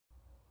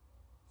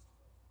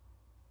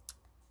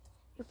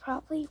You're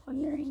probably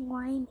wondering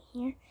why I'm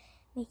here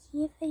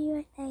making a video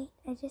at night.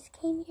 I just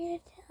came here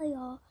to tell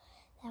y'all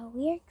that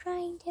we are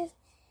trying to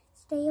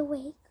stay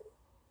awake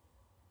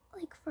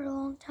like for a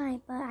long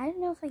time, but I don't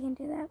know if I can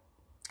do that.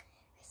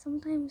 I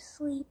sometimes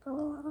sleep a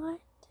lot.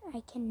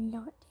 I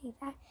cannot do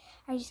that.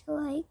 I just go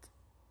like,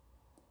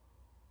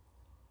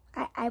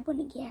 I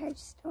wouldn't care. I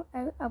just don't,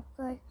 I'll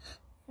go like,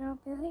 and I'll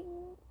be like,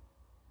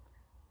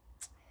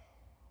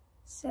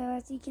 so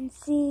as you can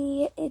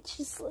see, it's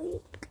just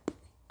like,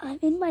 I'm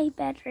in my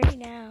bed right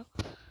now.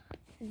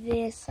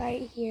 This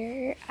right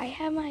here, I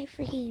have my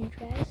freaking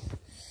dress.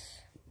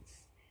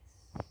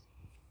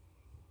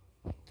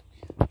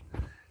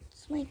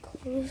 It's my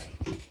clothes.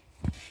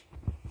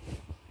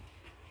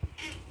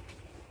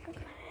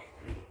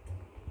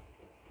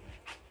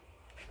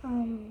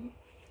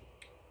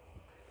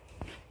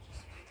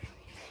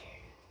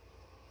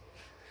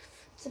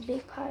 It's a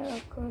big pile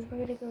of clothes.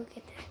 We're gonna go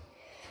get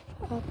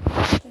that.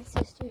 My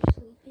sister's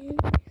sleeping.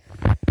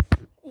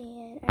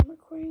 And I'm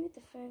recording with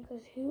the phone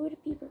because who would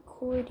be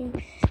recording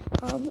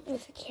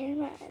with a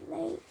camera at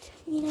night?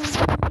 You know,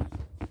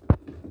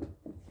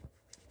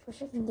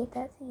 wish I can get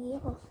that thing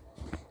off.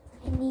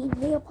 I need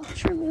nail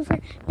polish remover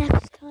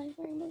next time.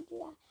 We're gonna do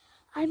that.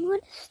 I'm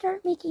gonna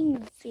start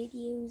making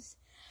videos,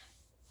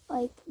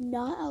 like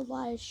not a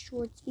lot of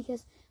shorts,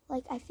 because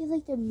like I feel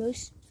like the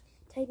most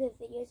type of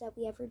videos that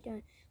we ever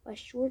done was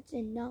shorts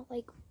and not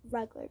like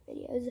regular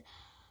videos.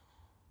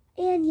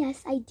 And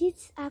yes, I did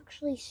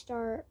actually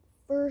start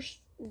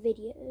first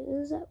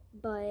videos,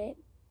 but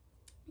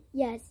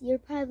yes, you're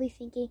probably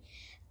thinking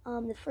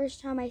the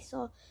first time I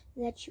saw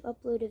that you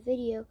upload a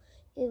video,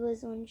 it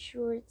was on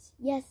shorts.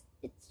 Yes,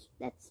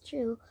 that's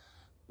true,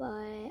 but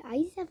I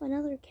used to have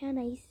another account.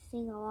 I used to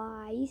sing a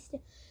lot. I used to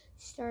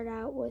start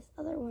out with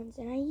other ones,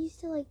 and I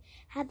used to like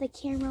have the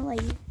camera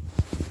like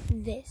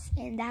this,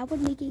 and that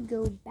would make it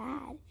go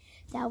bad.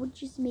 That would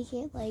just make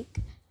it like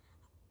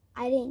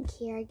I didn't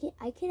care. I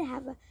didn't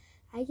have a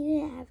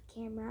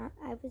camera.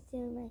 I was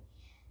doing my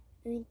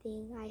own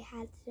thing. I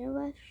had so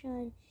much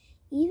fun,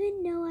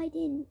 even though I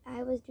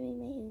was doing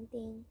my own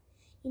thing.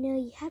 You know,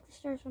 you have to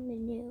start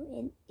something new,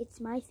 and it's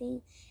my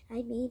thing.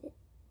 I made it.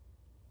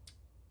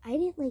 I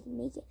didn't like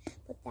make it,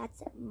 but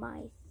that's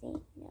my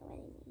thing. You know what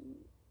I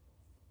mean?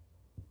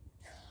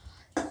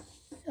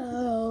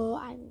 So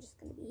I'm just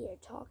gonna be here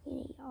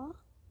talking to y'all.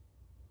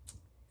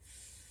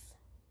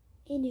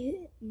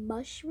 In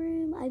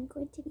Mushroom, I'm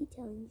going to be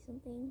telling you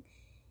something.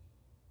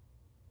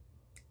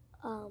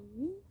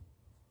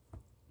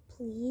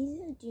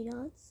 Please do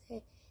not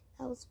say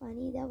that was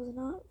funny. That was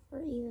not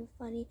for even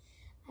funny.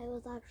 I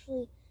was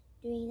actually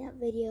doing that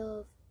video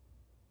of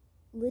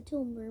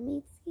Little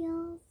Mermaid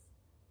skills.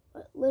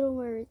 Little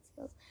Mermaid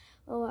skills.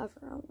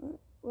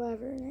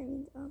 Whatever that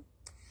means.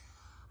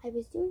 I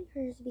was doing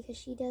hers because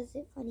she does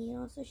it funny, and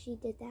also she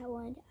did that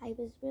one. I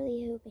was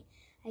really hoping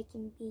I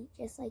can be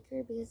just like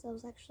her because I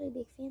was actually a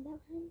big fan that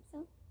time.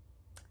 So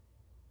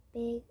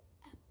a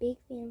big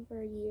fan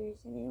for years,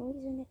 and I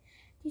always want to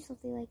do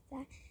something like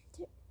that.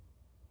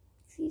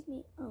 Excuse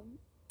me.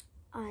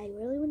 I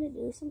really want to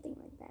do something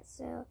like that,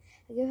 so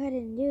I go ahead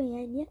and do it.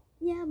 And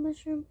yeah,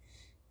 Mushroom.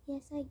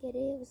 Yes, I get it.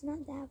 It was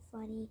not that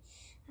funny.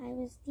 I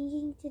was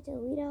thinking to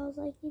delete it. I was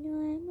like, you know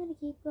what? I'm gonna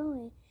keep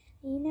going.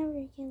 And you never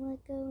can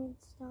let go and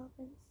stop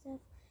and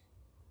stuff.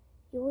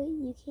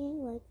 You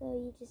can't let go.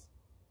 You just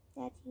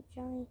gotta keep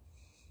trying.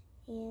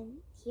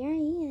 And here I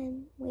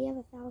am. We have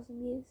 1,000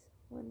 views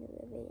on one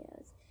of the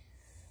videos.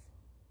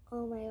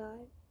 Oh my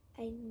god.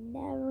 I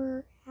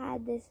never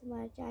had this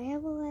much. I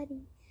have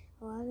 11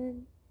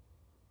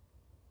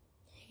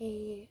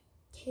 K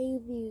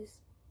views.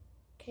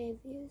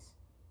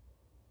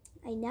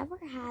 I never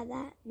had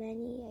that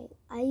many.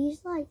 I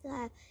used to like to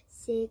have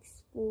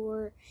 6,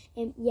 4,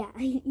 and yeah,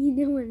 you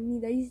know what I mean.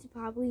 That used to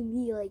probably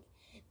be like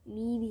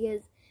me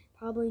because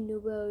probably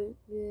nobody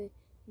would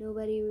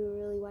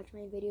really watch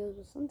my videos.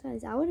 But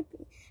sometimes I would have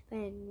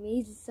been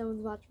amazed if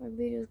someone watched my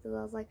videos because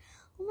I was like,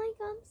 oh my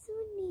god, I'm so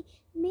amazed.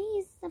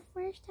 It's the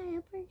first time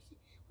a person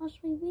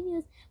watched my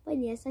videos. But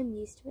yes, I'm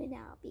used to it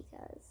now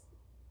because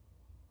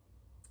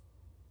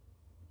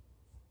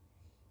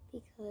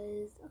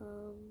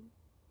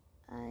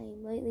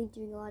I'm lately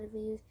doing a lot of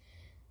videos.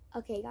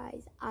 Okay,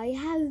 guys, I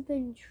have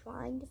been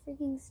trying to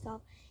freaking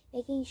stop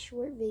making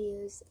short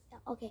videos.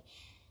 Okay.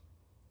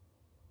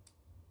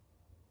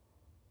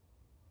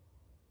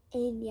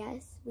 And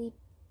yes, we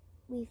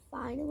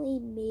finally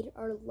made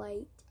our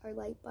light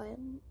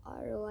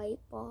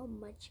bulb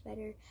much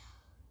better.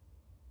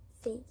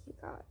 Thank you,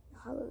 God.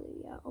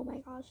 Hallelujah. Oh my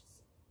gosh,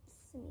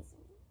 it's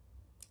amazing.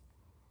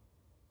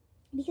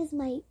 Because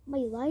my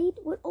light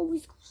would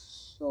always go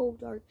so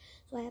dark,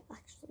 so I have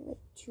actually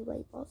like 2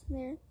 light bulbs in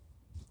there.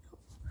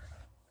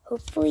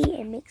 Hopefully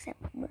it makes it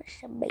more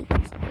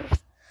amazing.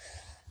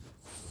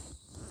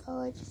 So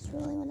I just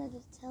really wanted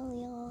to tell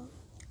y'all,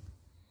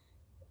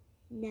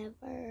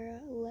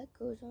 never let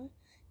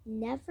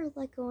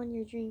go on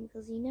your dream,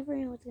 because you never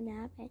know what's gonna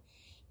happen.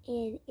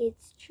 And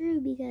it's true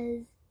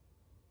because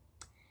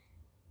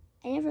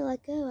I never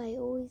let go. I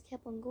always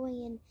kept on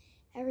going, and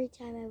every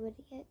time I would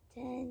get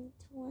 10,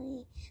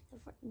 20,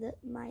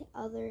 my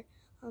other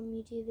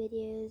YouTube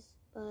videos,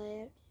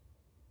 but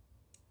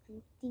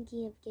I'm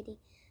thinking of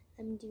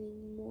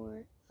doing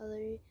more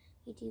other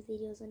YouTube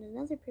videos on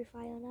another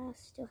profile, and I'll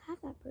still have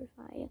that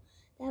profile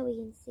that we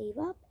can save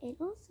up, and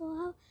also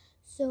have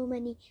so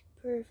many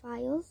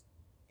profiles.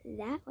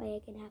 That way I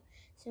can have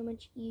so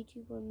much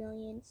YouTube 1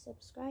 million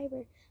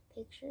subscriber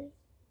pictures.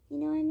 You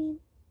know what I mean?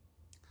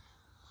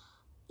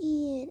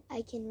 And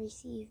I can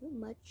receive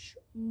much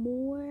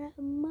more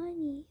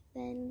money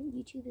than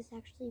YouTube is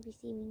actually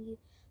receiving you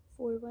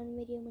for one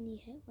video when you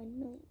hit 1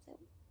 million.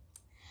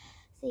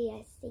 So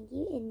yes, thank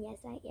you, and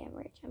yes, I am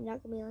rich. I'm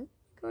not gonna be like,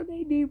 God,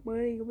 I need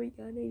money. Oh my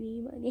God, I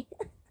need money.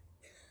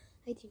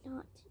 I do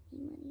not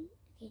need money.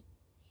 Okay,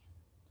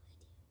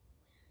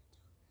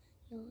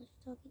 I have no idea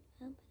what I'm talking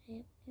about, but I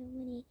have no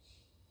money,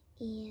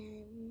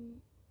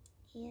 and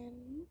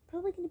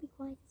probably gonna be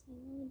quiet because my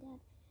mom and dad are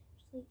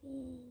sleeping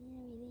and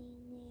everything,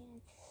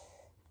 and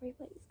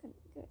everybody's gonna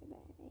go to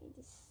bed.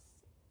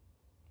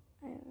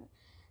 I don't know.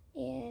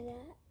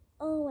 And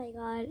oh my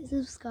God,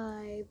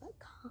 subscribe,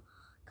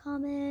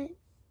 comment.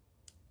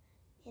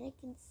 And I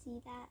can see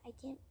that I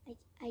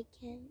probably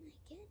can't.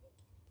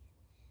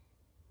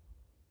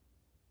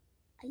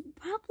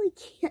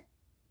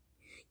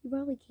 You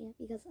probably can't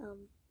because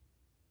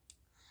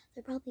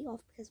they're probably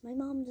off because my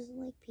mom doesn't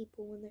like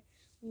people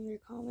when they're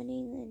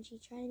commenting, and she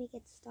tried to make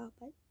it stop,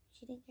 but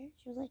she didn't care.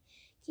 She was like,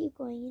 keep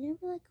going, you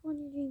never let go on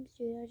your dreams,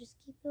 dude. I'll just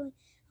keep going.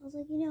 I was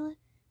like, you know what,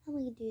 I'm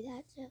gonna do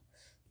that. So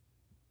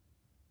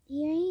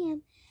here I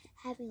am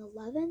having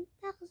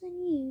 11,000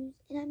 views,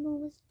 and I'm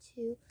almost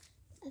to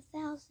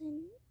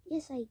 1,000.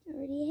 Yes, I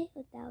already hit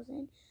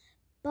 1,000,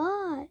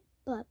 but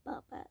let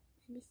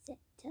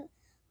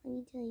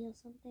me tell you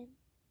something.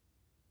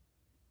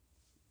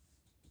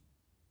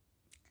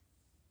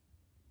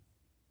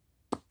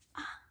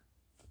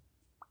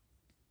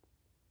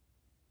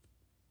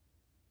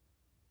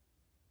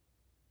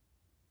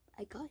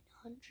 I got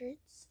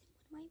hundreds in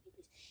one of my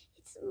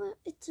videos.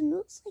 It's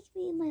most like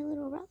me and my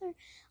little brother.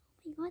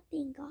 Oh my God!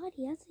 Thank God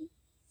he's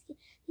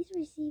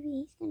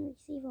gonna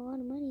receive a lot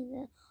of money.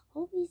 The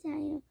hope is that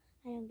I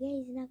don't get.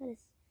 He's not gonna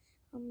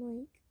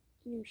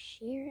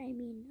share. I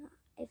mean,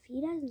 if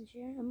he doesn't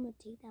share, I'm gonna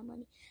take that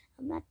money.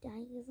 I'm not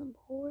dying because I'm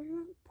poor. I'm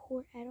not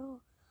poor at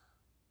all.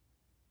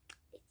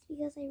 It's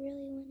because I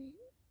really want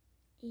it,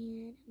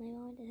 and my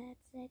mom and dad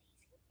said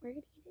we're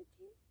gonna get it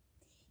too.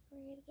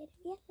 We're gonna get it.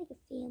 We have like a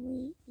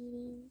family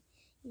meeting,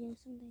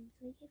 sometimes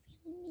we get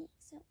family meetings.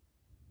 So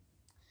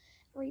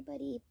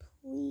everybody,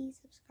 please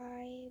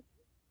subscribe.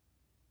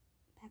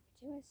 Back to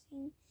what I was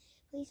saying.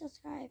 Please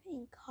subscribe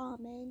and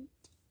comment.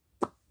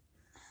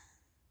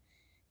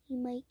 You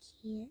might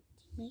can't.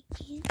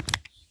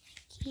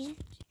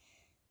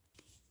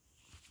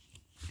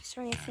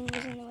 Sorry, my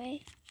fingers in the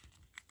way.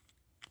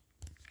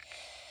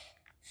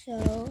 So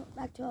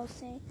back to what I was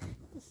saying.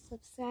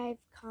 Subscribe,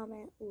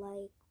 comment,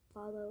 like,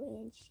 follow,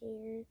 and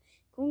share.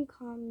 Go and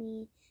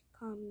comment,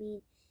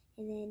 and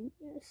then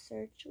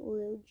search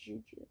Lil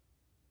Juju.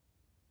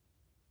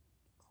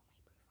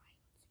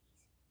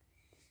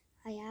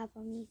 I have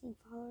amazing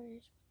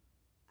followers.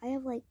 I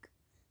have like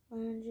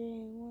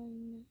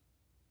 101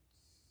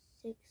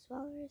 6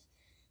 followers.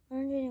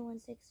 101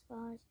 6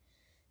 followers.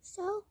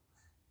 So,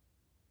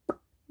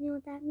 you know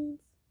what that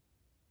means?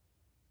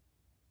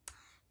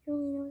 You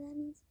really know what that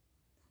means?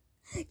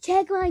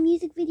 Check my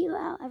music video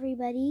out,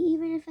 everybody.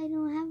 Even if I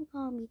don't have a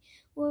comedy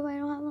or if I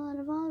don't have a lot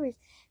of followers,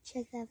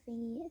 check that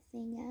thing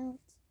out,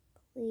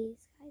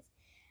 please, guys.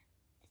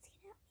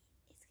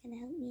 It's gonna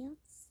help me out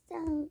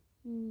so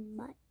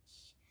much.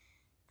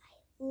 I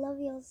love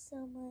y'all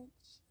so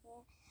much.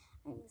 Yeah,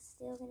 I'm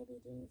still gonna be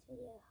doing this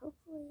video.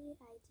 Hopefully,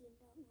 I do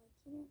not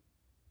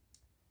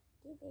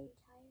get very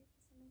tired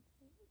because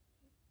I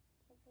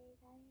get very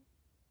tired.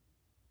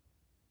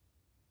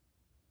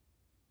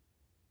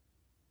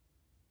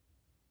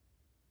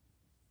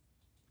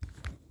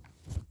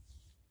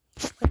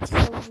 What's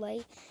the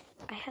light?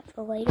 I have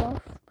the light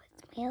off,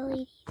 but my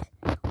LEDs. Oh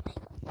my God,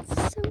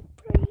 it's so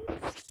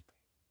bright.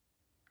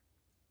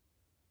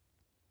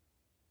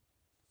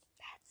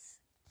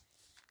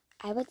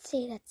 I would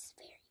say that's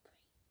very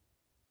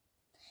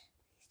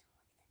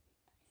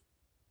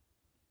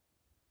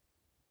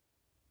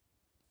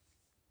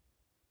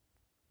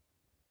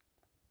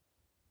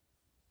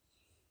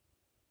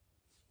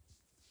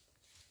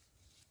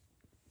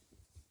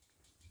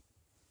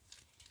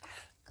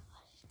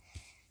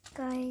bright.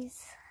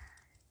 Guys,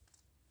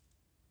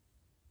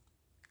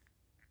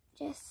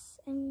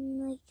 I'm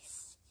like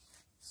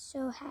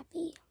so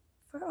happy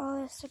for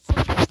all the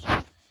support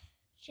you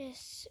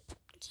just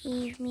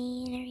gave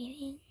me and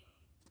everything.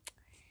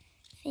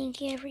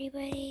 Thank you,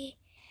 everybody.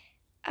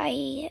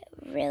 I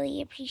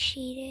really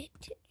appreciate it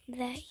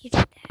that you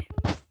did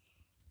that.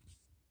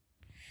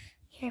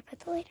 Here, I put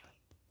the light on.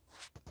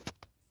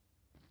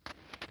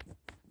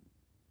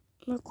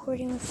 I'm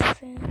recording with the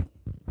phone.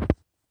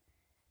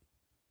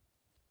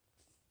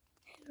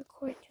 I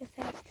record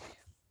without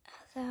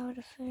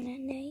a phone at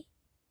night.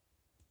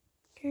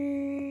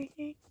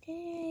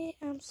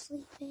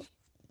 sleeping.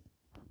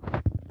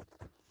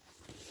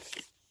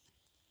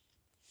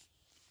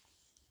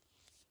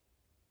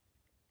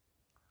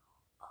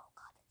 Oh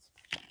god, it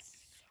smells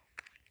so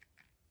good.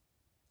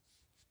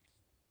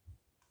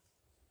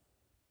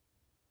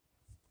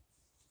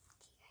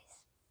 Okay guys.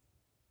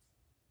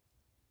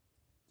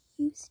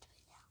 Used to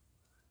it now.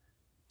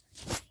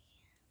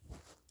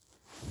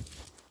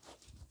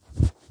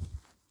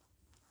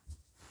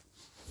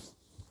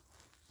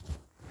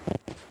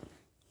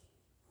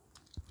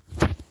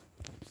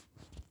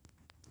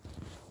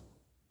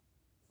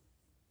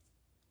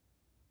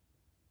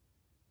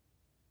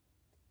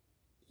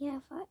 Yeah,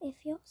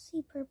 if y'all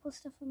see purple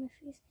stuff on my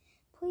face,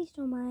 please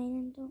don't mind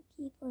and don't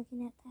keep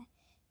looking at that.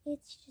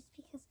 It's just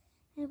because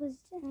I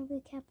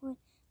kept on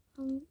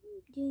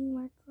doing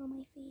marker on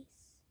my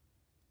face.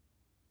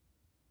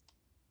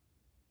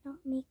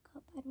 Not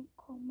makeup. I don't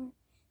call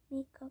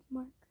makeup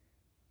marker.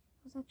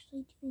 I was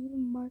actually doing a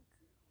marker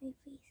on my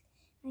face.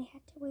 I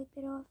had to wipe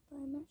it off, but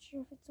I'm not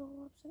sure if it's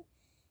all up. So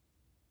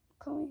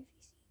comment if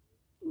you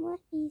see. Let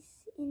me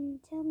see,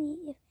 and tell me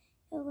if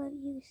you'll let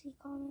you see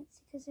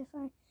comments, because if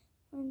I'm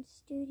on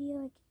studio,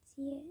 I can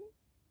see it.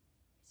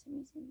 For some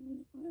reason, when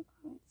you go to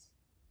comments.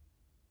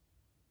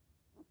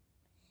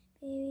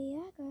 Baby,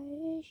 I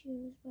got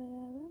issues, but I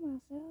love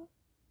myself.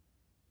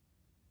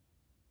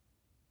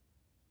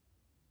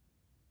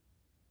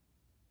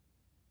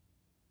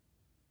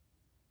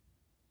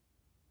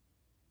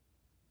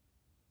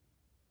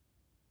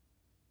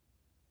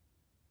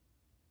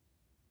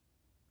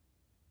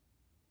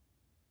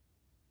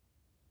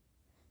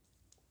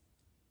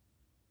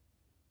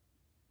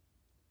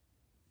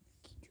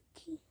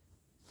 Key.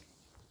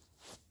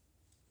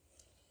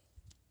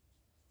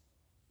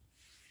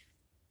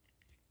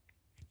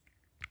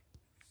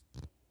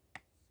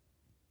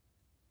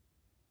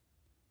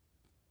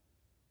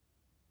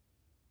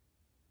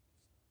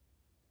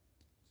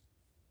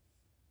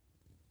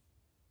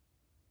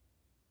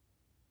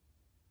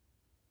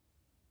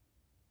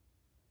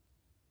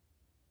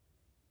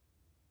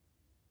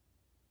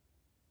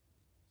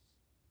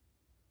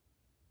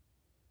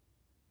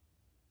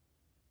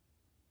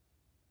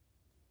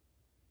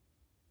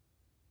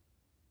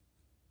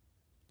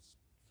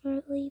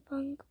 Early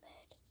bunk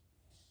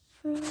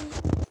bed.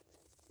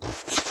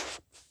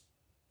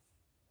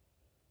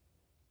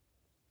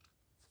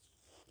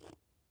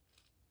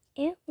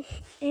 Ew,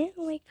 ew,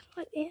 my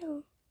god,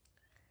 ew.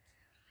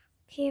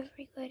 Okay,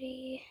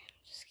 everybody,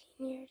 just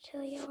came here to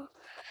tell y'all.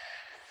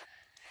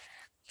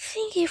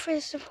 Thank you for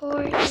the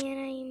support, and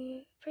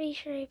I'm pretty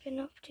sure I've been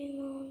up too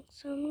long,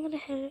 so I'm gonna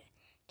head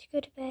to go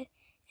to bed.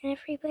 And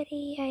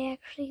everybody, I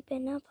actually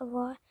been up a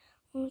long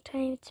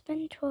time. It's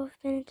been 12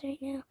 minutes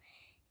right now.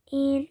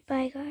 And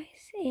bye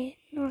guys, and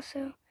also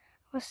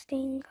I was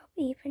staying up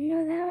even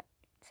though that.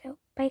 So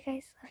bye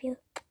guys, love you.